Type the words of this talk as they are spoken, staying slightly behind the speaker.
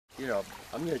you know,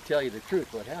 I'm going to tell you the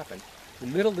truth, what happened. In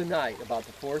the middle of the night, about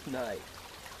the fourth night,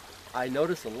 I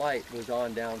noticed the light was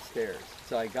on downstairs.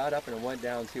 So I got up and I went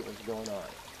down to see what was going on.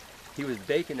 He was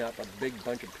baking up a big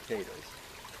bunch of potatoes.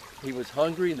 He was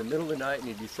hungry in the middle of the night and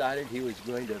he decided he was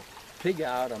going to pig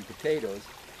out on potatoes,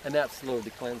 and that slowed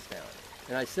the cleanse down.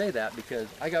 And I say that because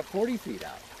I got 40 feet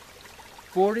out.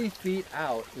 40 feet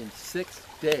out in 6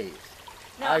 days.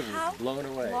 Now, I was blown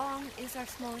away. How long is our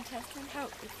small intestine? How,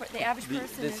 for the average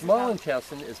person The is small about...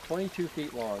 intestine is 22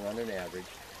 feet long on an average,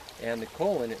 and the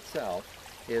colon itself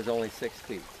is only 6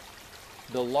 feet.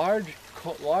 The large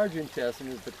intestine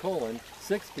is the colon,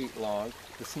 6 feet long.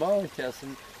 The small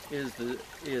intestine is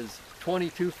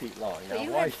 22 feet long. But now,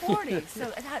 you why? had 40,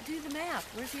 so do the math.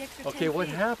 Where's the extra 10 Okay, what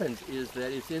feet? happens is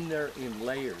that it's in there in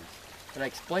layers. And I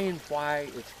explained why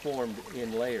it's formed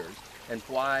in layers and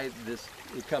why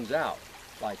it comes out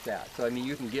like that. So, I mean,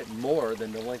 you can get more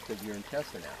than the length of your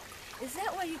intestine out. Is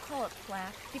that why you call it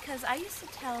plaque? Because I used to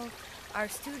tell our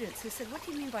students who said, what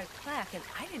do you mean by plaque? And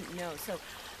I didn't know. So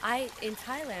in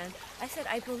Thailand, I said,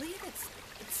 I believe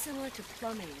it's similar to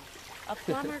plumbing. A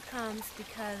plumber comes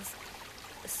because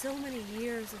so many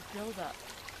years of buildup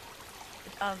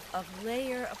of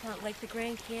layer upon, like the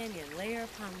Grand Canyon, layer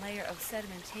upon layer of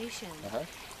sedimentation.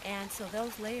 And so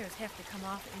those layers have to come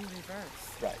off in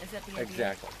reverse. Right. Is that the idea?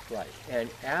 Exactly, right. And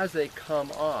as they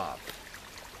come off,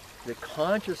 the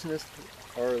consciousness,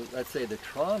 or let's say the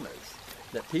traumas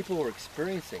that people were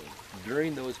experiencing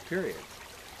during those periods,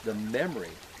 the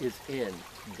memory is in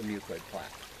the mucoid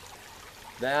plaque.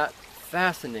 That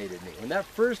fascinated me. When that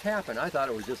first happened, I thought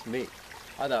it was just me.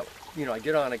 I thought, you know, I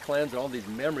get on a cleanse and all these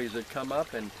memories would come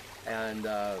up, and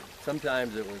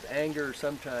sometimes it was anger,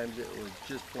 sometimes it was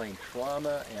just plain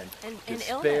trauma and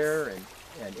despair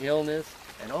and illness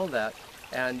and all that.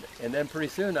 And then pretty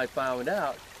soon I found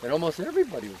out that almost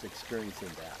everybody was experiencing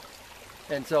that.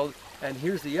 And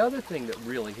here's the other thing that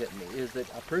really hit me, is that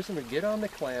a person would get on the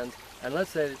cleanse, and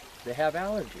let's say they have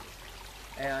allergies.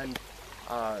 And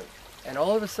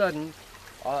all of a sudden,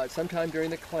 sometime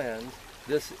during the cleanse,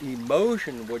 this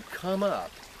emotion would come up,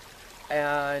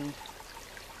 and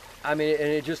I mean, and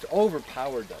it just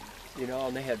overpowered them, you know,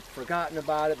 and they had forgotten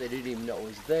about it. They didn't even know it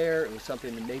was there. It was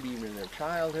something that maybe even in their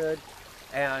childhood,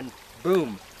 and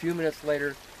boom, a few minutes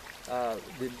later,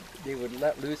 they would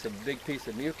let loose a big piece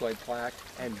of mucoid plaque,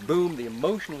 and boom, the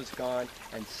emotion was gone,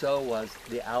 and so was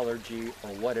the allergy or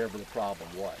whatever the problem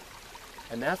was.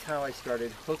 And that's how I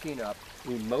started hooking up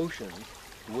emotions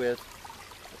with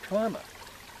trauma.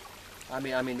 I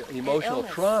mean emotional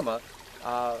trauma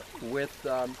with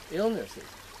illnesses.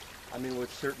 I mean,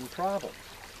 with certain problems,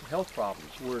 health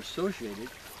problems were associated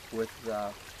with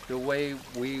the way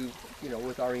we, you know,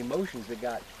 with our emotions that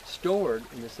got stored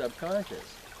in the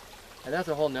subconscious. And that's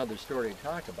a whole nother story to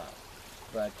talk about.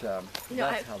 But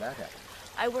that's how that happened.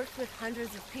 I worked with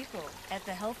hundreds of people at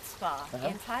the health spa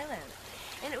in Thailand.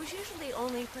 And it was usually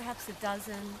only perhaps a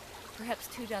dozen, perhaps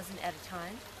 2 dozen at a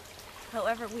time.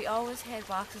 However, we always had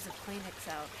boxes of Kleenex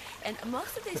out. And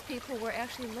most of these people were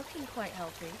actually looking quite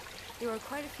healthy. There were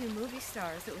quite a few movie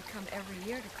stars that would come every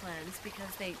year to cleanse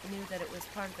because they knew that it was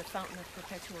part of the fountain of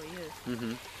perpetual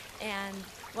youth. And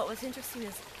what was interesting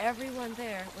is everyone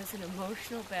there was an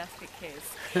emotional basket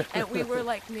case. And we were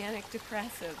like manic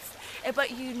depressives.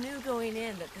 But you knew going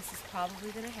in that this is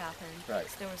probably going to happen. Right.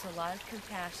 So there was a lot of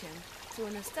compassion. So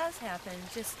when this does happen,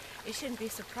 it shouldn't be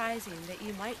surprising that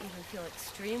you might even feel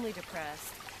extremely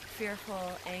depressed,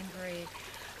 fearful, angry.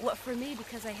 What for me,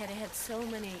 because I had had so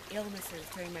many illnesses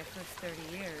during my first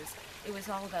 30 years, it was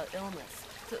all about illness.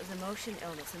 So it was emotion,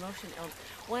 illness,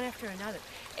 one after another.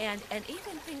 And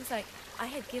even things like I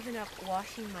had given up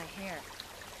washing my hair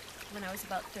when I was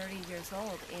about 30 years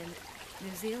old in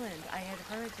New Zealand. I had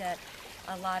heard that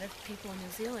a lot of people in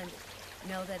New Zealand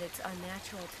know that it's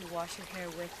unnatural to wash your hair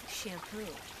with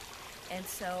shampoo. And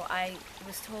so I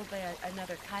was told by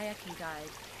another kayaking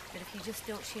guide that if you just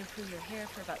don't shampoo your hair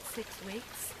for about 6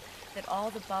 weeks, that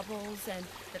all the bubbles and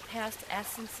the past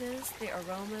essences, the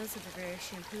aromas of the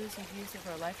various shampoos you've used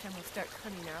over a lifetime will start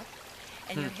coming up,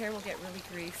 and your hair will get really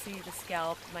greasy, the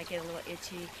scalp might get a little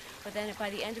itchy, but then by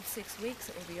the end of 6 weeks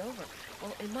it will be over.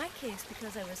 Well, in my case,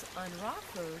 because I was on raw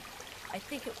food, I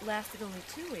think it lasted only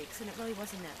 2 weeks, and it really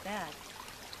wasn't that bad.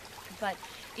 But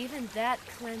even that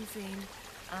cleansing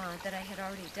that I had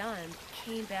already done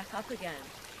came back up again.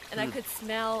 And I could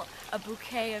smell a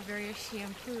bouquet of various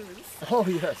shampoos. Oh,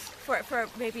 yes. For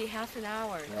maybe half an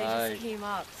hour. Right. They just came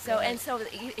up. So and so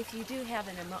if you do have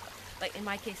like in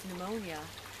my case pneumonia,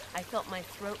 I felt my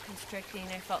throat constricting.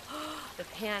 I felt the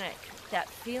panic, that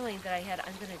feeling that I had,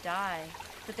 I'm going to die.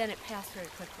 But then it passed very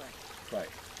quickly. Right.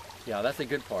 Yeah, that's the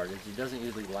good part, is it doesn't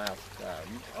usually last,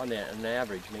 on an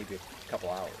average, maybe a couple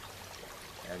hours.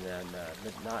 And then,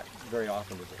 but not very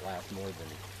often does it last more than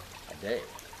a day.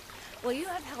 Well, you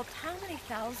have helped how many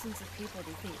thousands of people do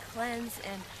you think cleanse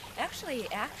and actually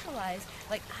actualize?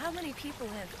 Like, how many people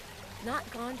have not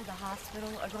gone to the hospital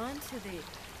or gone to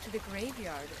the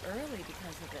graveyard early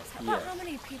because of this? Yes. How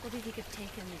many people do you think have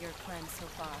taken your cleanse so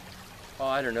far? Oh,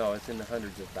 I don't know, it's in the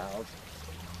hundreds of thousands.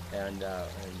 And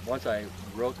once I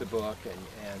wrote the book,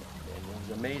 and it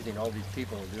was amazing, all these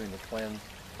people are doing the cleanse.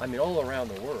 I mean, all around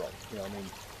the world. You know, I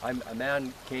mean, a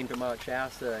man came to Mount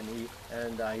Shasta, and he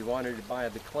wanted to buy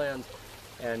the cleanse,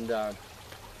 and I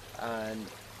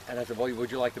said, well,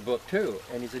 would you like the book too?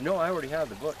 And he said, no, I already have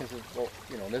the book. I said, well,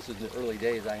 you know, this is in the early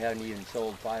days. I hadn't even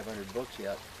sold 500 books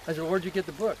yet. I said, where'd you get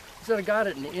the book? He said, I got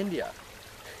it in India.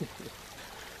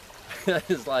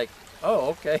 It's like, oh,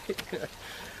 okay.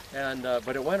 And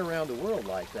but it went around the world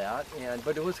like that,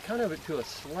 but it was kind of to a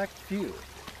select few.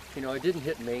 You know, it didn't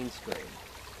hit mainstream,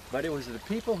 but it was the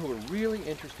people who were really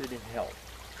interested in health,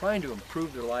 trying to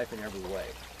improve their life in every way.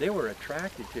 They were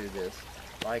attracted to this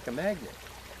like a magnet.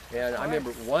 And I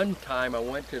remember one time I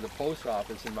went to the post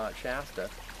office in Mount Shasta,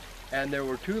 and there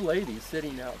were two ladies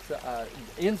sitting outside,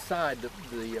 inside the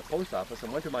post office. I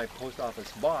went to my post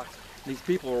office box, and these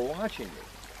people were watching me.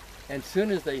 And as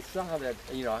soon as they saw that,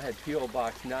 you know, I had P.O.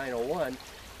 Box 901,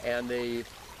 and they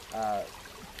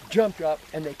jumped up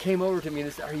and they came over to me and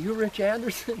they said, are you Rich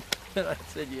Anderson? And I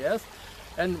said, yes.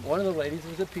 And one of the ladies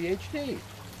was a PhD.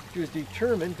 She was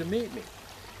determined to meet me.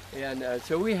 And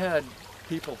so we had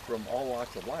people from all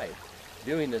walks of life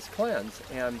doing this cleanse,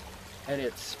 and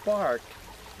it sparked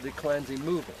the cleansing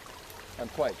movement. I'm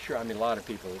quite sure. I mean, a lot of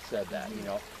people have said that, you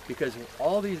know, because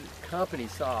all these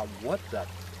companies saw what the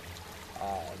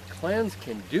cleanse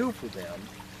can do for them.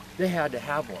 They had to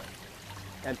have one.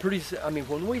 And I mean,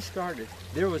 when we started,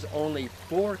 there was only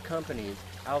 4 companies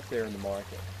out there in the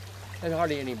market, and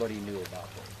hardly anybody knew about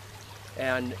them.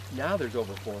 And now there's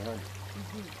over 400.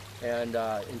 Mm-hmm.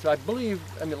 And so I believe,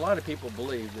 I mean, a lot of people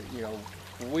believe that, you know,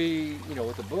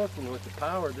 with the book and with the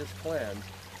power of this cleanse,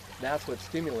 that's what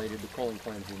stimulated the colon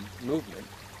cleansing movement.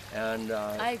 And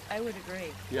I would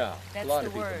agree. Yeah, that's a lot the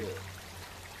of people word. do.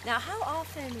 Now, how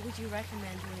often would you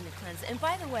recommend doing the cleanse? And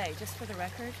by the way, just for the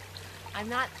record, I'm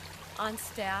not on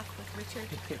staff with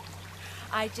Richard.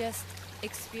 I just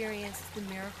experienced the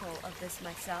miracle of this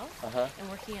myself. And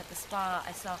working at the spa,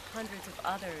 I saw hundreds of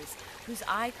others whose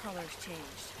eye colors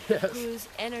changed, Yes. whose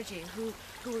energy, who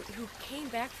came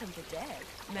back from the dead,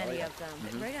 many of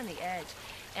them, right on the edge.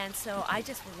 And so I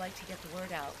just would like to get the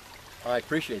word out. I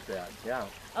appreciate that, yeah.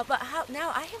 But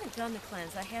now I haven't done the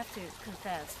cleanse, I have to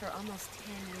confess, for almost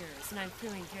 10 years, and I'm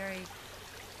feeling very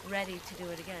ready to do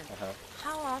it again.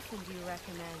 How often do you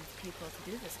recommend people to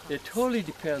do this cleanse? It totally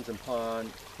depends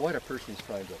upon what a person's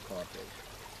trying to accomplish.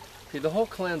 See, the whole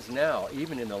cleanse now,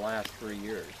 even in the last 3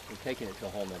 years, we're taking it to a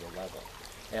whole nother level.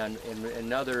 And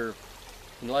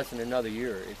in less than another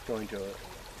year, it's going to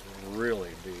really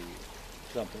be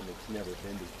something that's never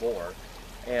been before.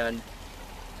 And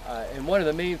one of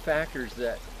the main factors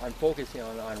that I'm focusing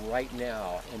on right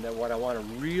now, and that what I want to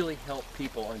really help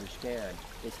people understand,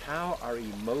 is how our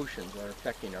emotions are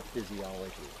affecting our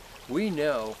physiology. We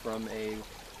know from a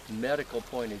medical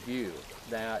point of view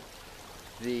that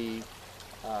the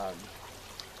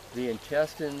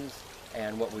intestines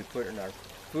and what we put in our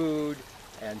food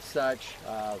and such,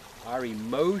 our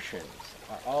emotions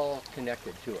are all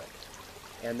connected to it.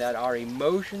 And that our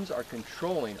emotions are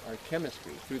controlling our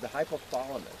chemistry through the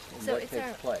hypothalamus and so what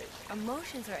takes place.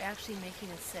 Emotions are actually making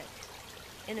us sick,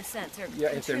 in a sense, or yeah,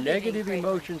 if they're negative greatly.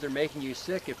 emotions, they're making you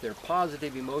sick. If they're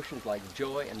positive emotions like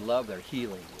joy and love, they're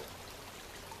healing you.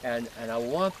 And I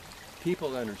want people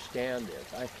to understand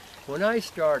this. When I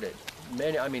started,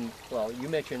 you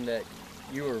mentioned that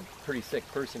you were a pretty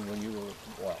sick person when you were,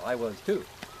 well, I was too.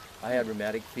 I had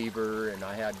rheumatic fever, and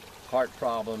I had heart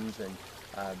problems, and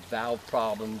valve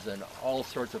problems, and all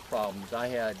sorts of problems. I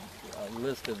had a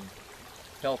list of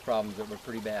health problems that were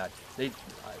pretty bad. They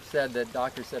said that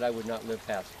doctors said I would not live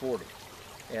past 40.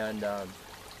 And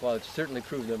well, it's certainly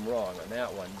proved them wrong on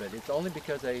that one, but it's only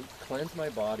because I cleansed my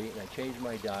body and I changed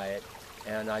my diet,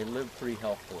 and I lived pretty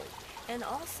healthfully. And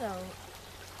also,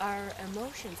 our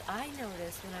emotions, I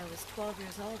noticed when I was 12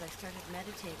 years old, I started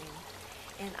meditating,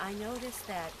 and I noticed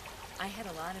that I had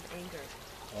a lot of anger.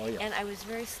 Oh, yeah. And I was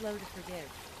very slow to forgive.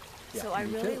 Yeah, so I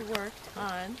me really too. worked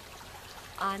on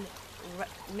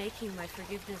making my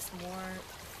forgiveness more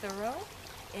thorough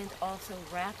and also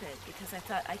rapid, because I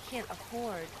thought I can't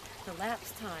afford the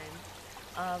lapse time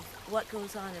of what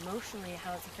goes on emotionally,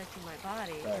 how it's affecting my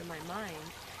body and my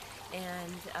mind.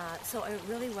 And so it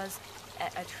really was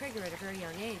a trigger at a very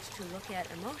young age to look at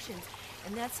emotions,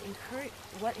 and that's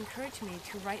what encouraged me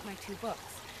to write my 2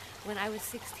 books. When I was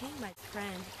 16, my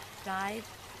friend died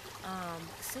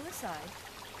suicide.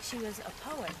 She was a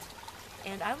poet,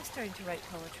 and I was starting to write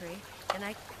poetry, and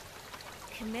I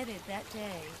committed that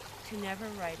day to never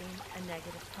writing a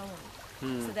negative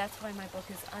poem. So that's why my book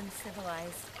is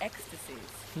Uncivilized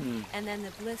Ecstasies. And then the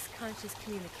Bliss Conscious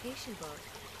Communication book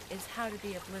is How to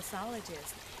Be a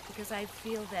Blissologist, because I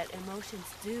feel that emotions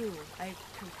do, I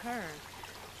concur,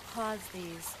 cause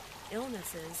these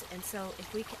illnesses. And so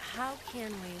how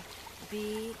can we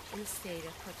be in a state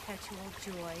of perpetual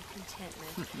joy,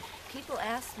 contentment? People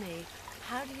ask me,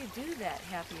 how do you do that,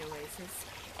 Happy Oasis?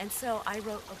 And so I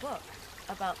wrote a book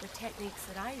about the techniques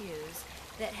that I use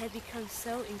that had become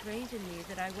so ingrained in me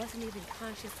that I wasn't even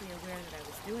consciously aware that I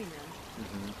was doing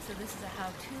them. So this is a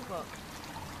how-to book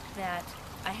that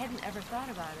I hadn't ever thought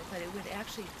about it, but it would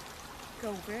actually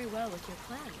go very well with your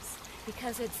cleanse,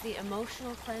 because it's the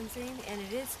emotional cleansing, and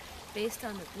it is based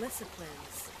on the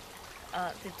blissciplines,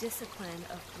 the discipline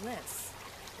of bliss,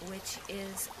 which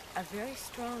is a very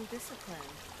strong discipline,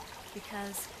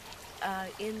 because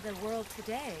in the world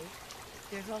today,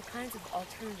 there's all kinds of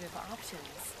alternative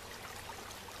options.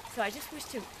 So I just wish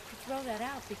to throw that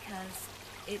out, because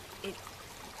it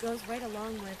goes right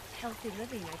along with healthy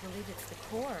living. I believe it's the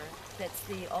core that's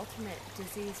the ultimate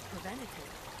disease preventative.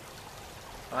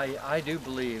 I do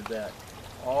believe that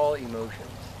all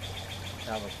emotions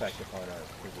have effect upon our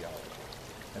physiology.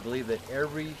 I believe that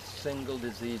every single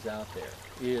disease out there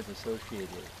is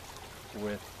associated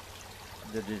with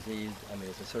the disease,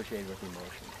 it's associated with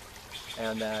emotion.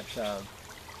 And that,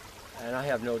 and I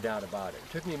have no doubt about it.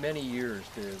 It took me many years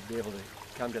to be able to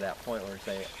come to that point where I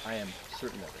say, I am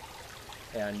certain of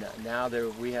it. And now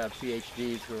we have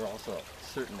PhDs who are also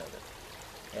certain of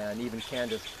it. And even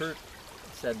Candace Pert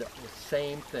said the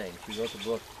same thing. She wrote the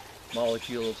book,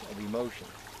 Molecules of Emotion.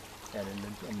 And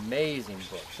an amazing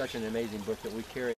book, such an amazing book that we carry